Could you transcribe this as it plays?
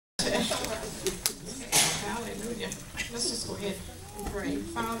Hallelujah. Let's just go ahead and pray.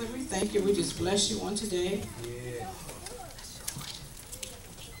 Father, we thank you. We just bless you on today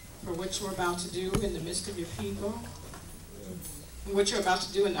for what you're about to do in the midst of your people, and what you're about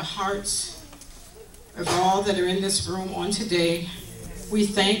to do in the hearts of all that are in this room on today. We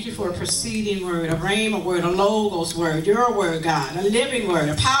thank you for a preceding word, a rhema word, a logos word, your word, God, a living word,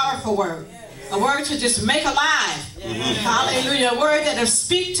 a powerful word, a word to just make alive. Hallelujah. A word that will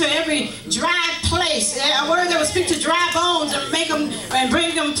speak to every dry place, a word that will speak to dry bones and make them and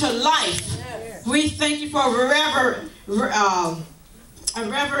bring them to life. We thank you for a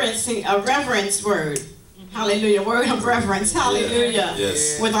reverence word. Hallelujah. Word of reverence. Hallelujah.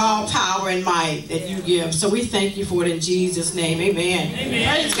 Yes. With all power and might that you give. So we thank you for it in Jesus' name. Amen.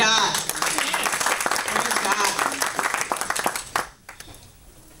 Amen. Praise God. Praise God.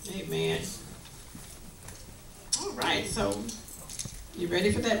 Amen. All right. So you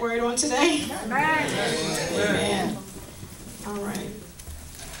ready for that word on today? Amen. Amen. All right.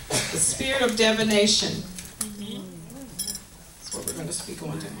 The spirit of divination. What we're going to speak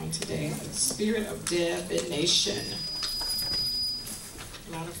on today, the spirit of divination.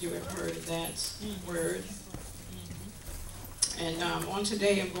 A lot of you have heard of that word. And on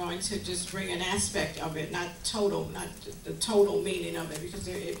today I'm going to just bring an aspect of it, not the total meaning of it, because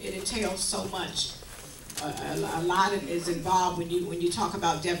it entails so much. A lot is involved when you talk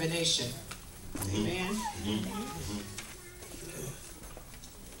about divination. Amen.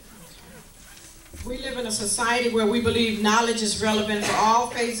 We live in a society where we believe knowledge is relevant for all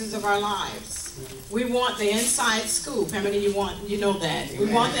phases of our lives. We want the inside scoop. How many of you know that? We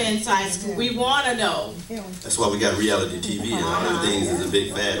want the inside scoop. We want to know. That's why we got reality TV and all those things is a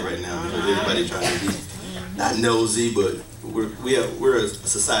big fad right now. Because everybody trying to be not nosy, but we're a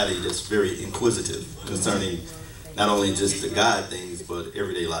society that's very inquisitive concerning not only just the God things, but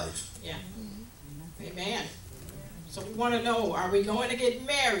everyday life. Yeah. Amen. So we want to know, are we going to get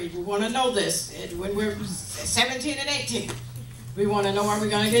married? We want to know this when we're 17 and 18. We want to know, are we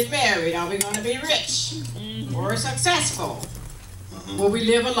going to get married? Are we going to be rich or successful? Will we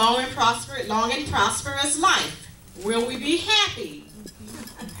live a long and prosperous life? Will we be happy?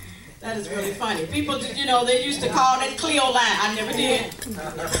 That is really funny. People, they used to call that Cleo line. I never did.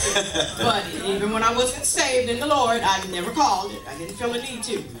 But even when I wasn't saved in the Lord, I never called it. I didn't feel a need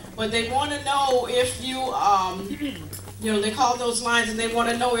to. But they want to know if you, they call those lines and they want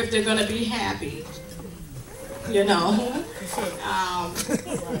to know if they're going to be happy.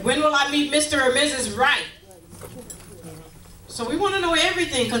 When will I meet Mr. or Mrs. Right? So we want to know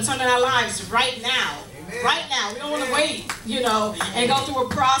everything concerning our lives right now. Right now. We don't want to wait, and go through a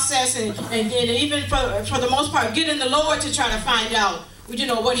process and even for the most part, get in the Lord to try to find out,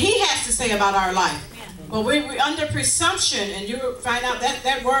 what He has to say about our life. But we're under presumption, and you find out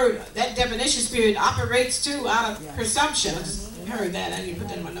that word, that divination spirit operates too out of presumption. I just heard that. I didn't put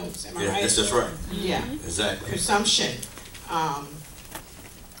that in my notes. Am I right? That's just right. Yeah. Exactly. Presumption.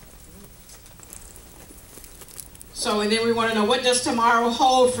 And then we want to know, what does tomorrow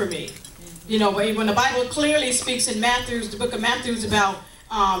hold for me? When the Bible clearly speaks in the book of Matthew, about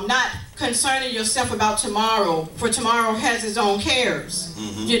not concerning yourself about tomorrow, for tomorrow has its own cares.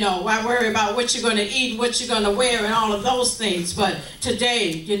 Why worry about what you're going to eat, what you're going to wear, and all of those things. But today,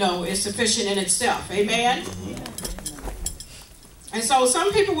 is sufficient in itself. Amen? And so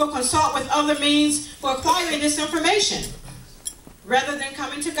some people will consult with other means for acquiring this information, rather than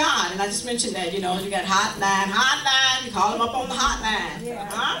coming to God. And I just mentioned that, you got hotline, you call them up on the hotline.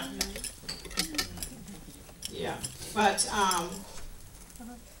 Yeah. Yeah. But,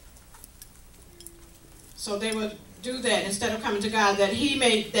 so they would do that instead of coming to God, that He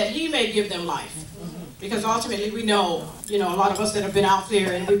may give them life. Because ultimately we know, a lot of us that have been out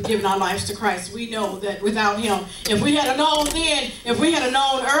there and we've given our lives to Christ, we know that without Him, if we had known then, if we had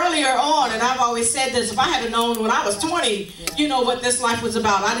known earlier on, and I've always said this, if I had known when I was 20, what this life was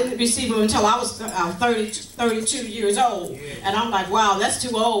about. I didn't receive Him until I was 32 years old. And I'm like, wow, that's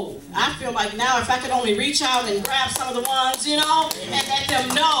too old. I feel like now if I could only reach out and grab some of the ones, and let them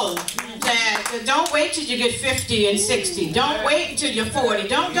know that don't wait till you get 50 and 60. Don't wait until you're 40.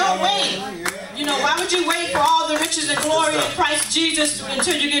 Don't wait. Why would you wait for all the riches and glory in Christ Jesus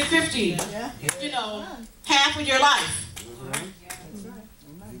until you get 50? Half of your life.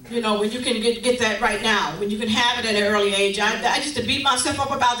 When you can get that right now, when you can have it at an early age. I used to beat myself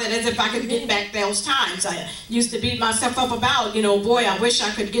up about that as if I could get back those times. I used to beat myself up about, boy, I wish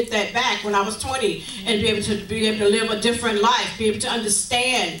I could get that back when I was 20 and be able to live a different life, be able to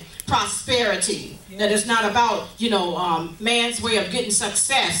understand prosperity. That it's not about, man's way of getting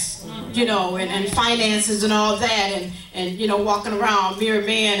success. you know, and finances and all that, and you know, walking around mere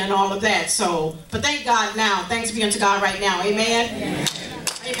man and all of that. So, but thank God now. Thanks be unto God right now. Amen.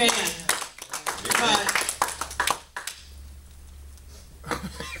 Amen. But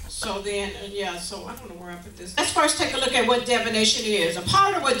so then, yeah, so I don't know where I put this. Let's first take a look at what divination is. A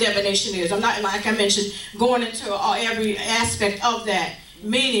part of what divination is, I'm not, like I mentioned, going into every aspect of that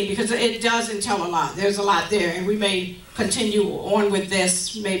meaning, because it does entail a lot. There's a lot there, and we may continue on with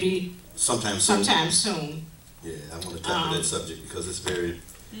this maybe sometime soon. Yeah, I want to tackle that subject because it's very,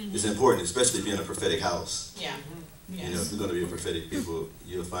 it's important, especially being a prophetic house. Yeah. Yes. You know, if you're going to be a prophetic people,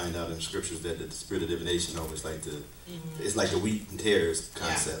 you'll find out in scriptures that the spirit of divination always like to, it's like the wheat and tares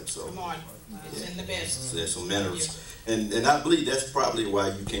concept. So come on, it's in the best. So there's some manners, and I believe that's probably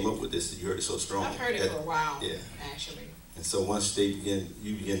why you came up with this. You heard it so strong. I've heard it for a while. Yeah, actually. And so once you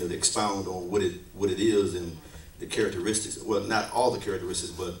begin to expound on what it is and the characteristics. Well, not all the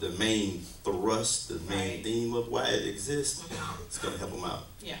characteristics, but the main thrust, the main theme of why it exists. It's going to help them out.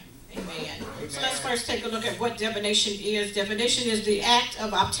 Yeah. Amen. So let's first take a look at what divination is. Divination is the act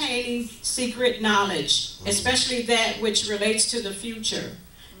of obtaining secret knowledge, especially that which relates to the future,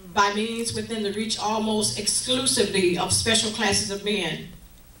 by means within the reach almost exclusively of special classes of men.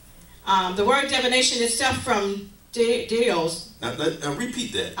 The word divination itself from deals. Now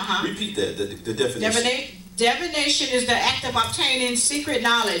repeat that. Repeat that, the definition. Divination is the act of obtaining secret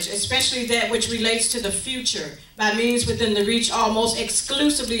knowledge, especially that which relates to the future, by means within the reach almost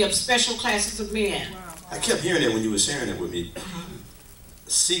exclusively of special classes of men. I kept hearing that when you were sharing it with me.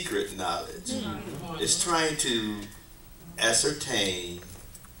 Secret knowledge. It's trying to ascertain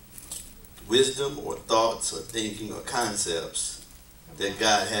wisdom or thoughts or thinking or concepts that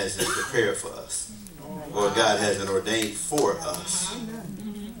God hasn't prepared for us, or God hasn't ordained for us.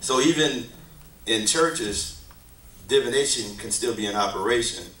 So even in churches, divination can still be in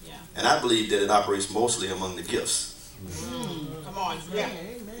operation, and I believe that it operates mostly among the gifts. Come on, yeah.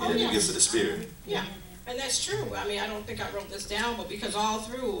 The gifts of the Spirit. Yeah, and that's true. I mean, I don't think I wrote this down, but because all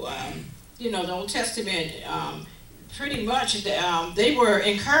through, you know, the Old Testament, pretty much they were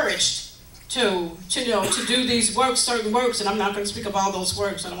encouraged to do these works, certain works, and I'm not going to speak of all those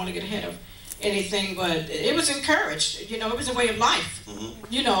works. I don't want to get ahead of anything, but it was encouraged. You know, it was a way of life.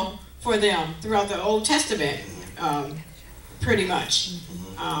 You know, for them throughout the Old Testament, pretty much.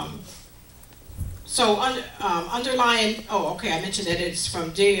 So underlying, I mentioned that it's from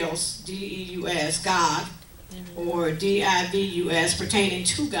Deus, D-E-U-S, God, or D-I-V-U-S, pertaining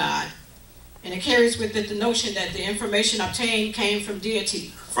to God. And it carries with it the notion that the information obtained came from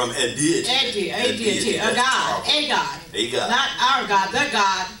deity. From a deity. A deity, a God, a God. A God. Not our God, the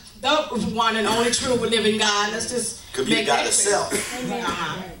God, the one and only true living God. Let's just could be a God itself.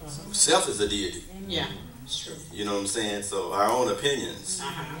 Self is a deity. Yeah, it's true. You know what I'm saying? So our own opinions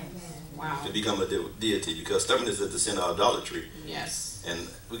can become a deity, because stubbornness is the sin of idolatry. Yes. And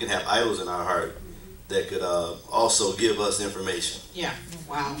we can have idols in our heart that could also give us information. Yeah.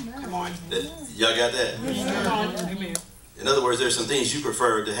 Wow. Come on. Y'all got that? Come on. Amen. In other words, there's some things you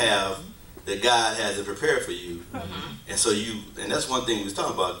prefer to have that God hasn't prepared for you. And so and that's one thing we was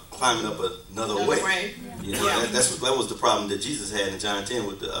talking about, climbing up another way. You know, that was the problem that Jesus had in John 10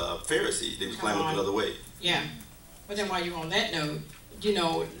 with the Pharisees. They was climbing up another way. Yeah. But then while you're on that note, you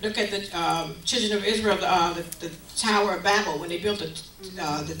know, look at the children of Israel, the Tower of Babel, when they built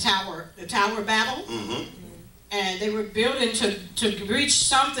the Tower of Babel. And they were building to reach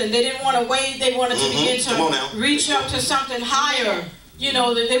something. They didn't want to wait. They wanted to begin to reach up to something higher. You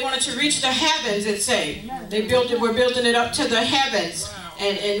know, they wanted to reach the heavens, it say. We're building it up to the heavens.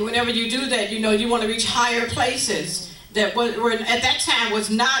 And whenever you do that, you know, you want to reach higher places that were at that time was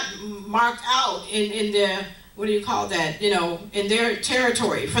not marked out in their, what do you call that, you know, in their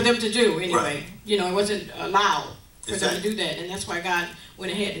territory for them to do anyway. You know, it wasn't allowed for them to do that. And that's why God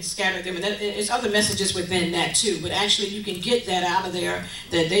went ahead and scattered them. And there's other messages within that too. But actually you can get that out of there,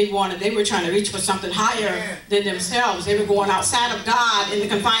 that they were trying to reach for something higher than themselves. They were going outside of God in the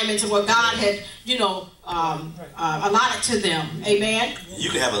confinements of what God had, you know, allotted to them. Amen? You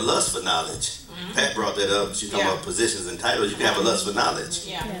can have a lust for knowledge. Pat brought that up. She's talking about positions and titles. You can have a lust for knowledge.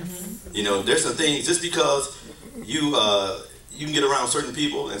 You know, there's some things, just because you can get around certain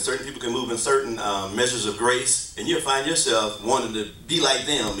people, and certain people can move in certain measures of grace, and you'll find yourself wanting to be like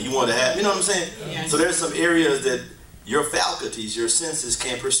them. You want to have, you know what I'm saying? So there's some areas that your faculties, your senses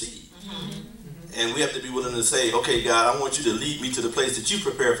can't perceive. And we have to be willing to say, okay, God, I want you to lead me to the place that you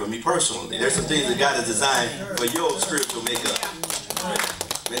prepare for me personally. There's some things that God has designed for your spiritual makeup.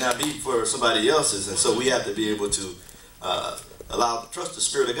 May not be for somebody else's, and so we have to be able to trust the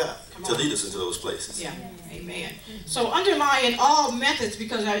Spirit of God to lead us into those places. Yeah, amen. So underlying all methods,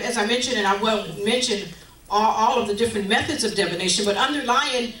 because as I mentioned, and I won't mention all of the different methods of divination, but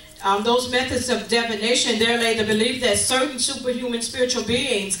underlying those methods of divination, there lay the belief that certain superhuman spiritual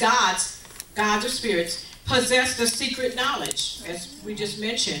beings, gods or spirits, possess the secret knowledge, as we just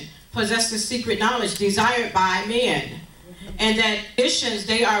mentioned, possess the secret knowledge desired by men, and that magicians,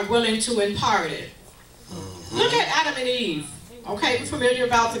 they are willing to impart it. Look at Adam and Eve. Okay, we're familiar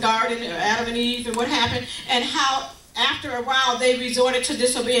about the garden, Adam and Eve, and what happened, and how after a while they resorted to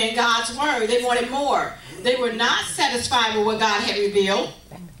disobeying God's word. They wanted more. They were not satisfied with what God had revealed,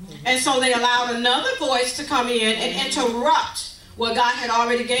 and so they allowed another voice to come in and interrupt what God had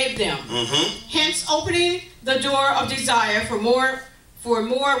already gave them. Hence, opening the door of desire for more,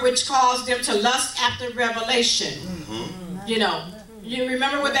 which caused them to lust after revelation. You know, you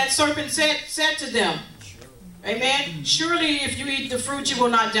remember what that serpent said to them. Amen. Surely if you eat the fruit, you will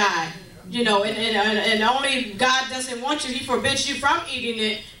not die. You know, and only God doesn't want you. He forbids you from eating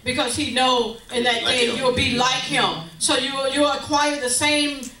it because he know in that day you'll be like him. So you acquire the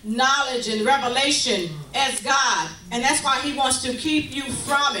same knowledge and revelation as God. And that's why he wants to keep you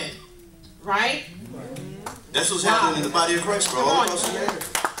from it. Right? That's what's happening in the body of Christ, bro. All across the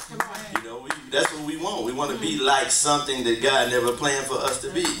earth. You know, that's what we want. We want to be like something that God never planned for us to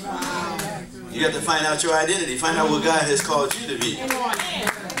be. You have to find out your identity. Find out what God has called you to be.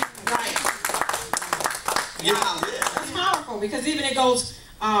 Right. Yeah. That's powerful, because even it goes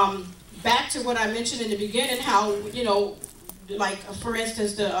back to what I mentioned in the beginning, how, you know, like for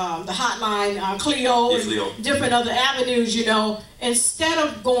instance the hotline, Cleo, and different other avenues, you know, instead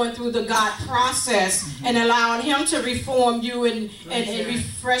of going through the God process and allowing him to reform you and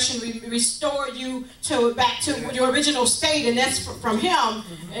refresh and restore you back to your original state, and that's from him,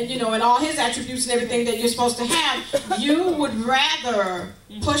 and you know, and all his attributes and everything that you're supposed to have, you would rather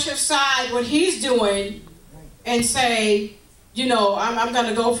push aside what he's doing and say, you know, I'm going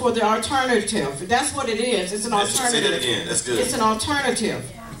to go for the alternative. That's what it is. It's an alternative. Say that again. That's good. It's an alternative.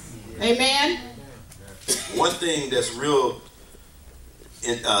 Amen? One thing that's real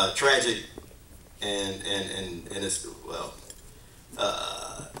tragic and it's, well,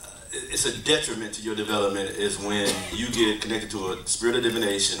 it's a detriment to your development is when you get connected to a spirit of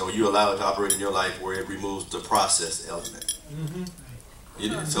divination, or you allow it to operate in your life where it removes the process element.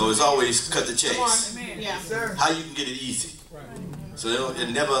 So it's always cut the chase. Yeah. How you can get it easy. So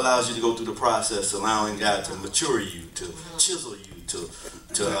it never allows you to go through the process, allowing God to mature you, to chisel you, to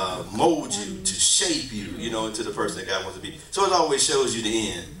mold you, to shape you, you know, into the person that God wants to be. So it always shows you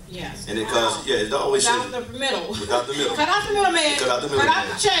the end. Yes. And it causes, it always shows without the middle. Without the middle. Cut out the middle, man. Cut out the middle. Cut out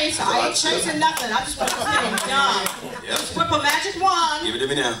the chase. I ain't chasing nothing. I just want this thing done. Just whip a magic wand. Give it to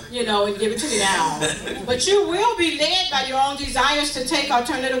me now. You know, and give it to me now. But you will be led by your own desires to take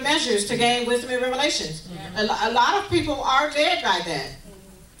alternative measures to gain wisdom and revelations. A lot of people are led by that.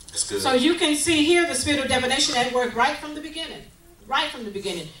 That's good. So you can see here the spirit of divination at work right from the beginning. Right from the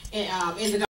beginning. In the